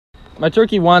My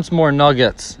turkey wants more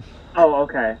nuggets. Oh,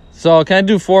 okay. So can I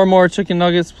do 4 more chicken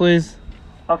nuggets, please?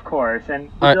 Of course.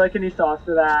 And would you like any sauce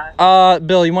for that?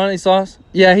 Bill, you want any sauce?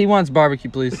 Yeah, he wants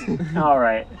barbecue, please. All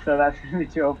right. So that's gonna be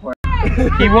 204.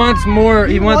 He wants more.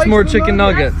 He wants more chicken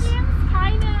nuggets. That seems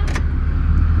kind of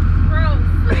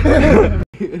gross.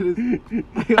 It is.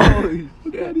 Holy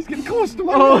shit. He's getting close to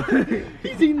my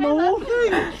He's eating the whole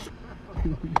thing.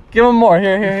 Give him more.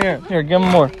 Here. Give him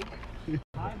more. Ew,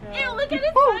 look at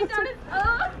his tongue down his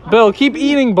Bill, keep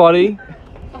eating, buddy.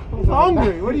 He's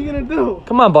hungry. What are you gonna do?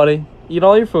 Come on, buddy. Eat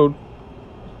all your food.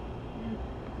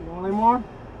 You want any more?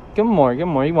 Give him more.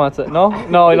 He wants it. No,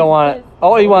 he don't want it.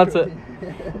 Oh, he wants it.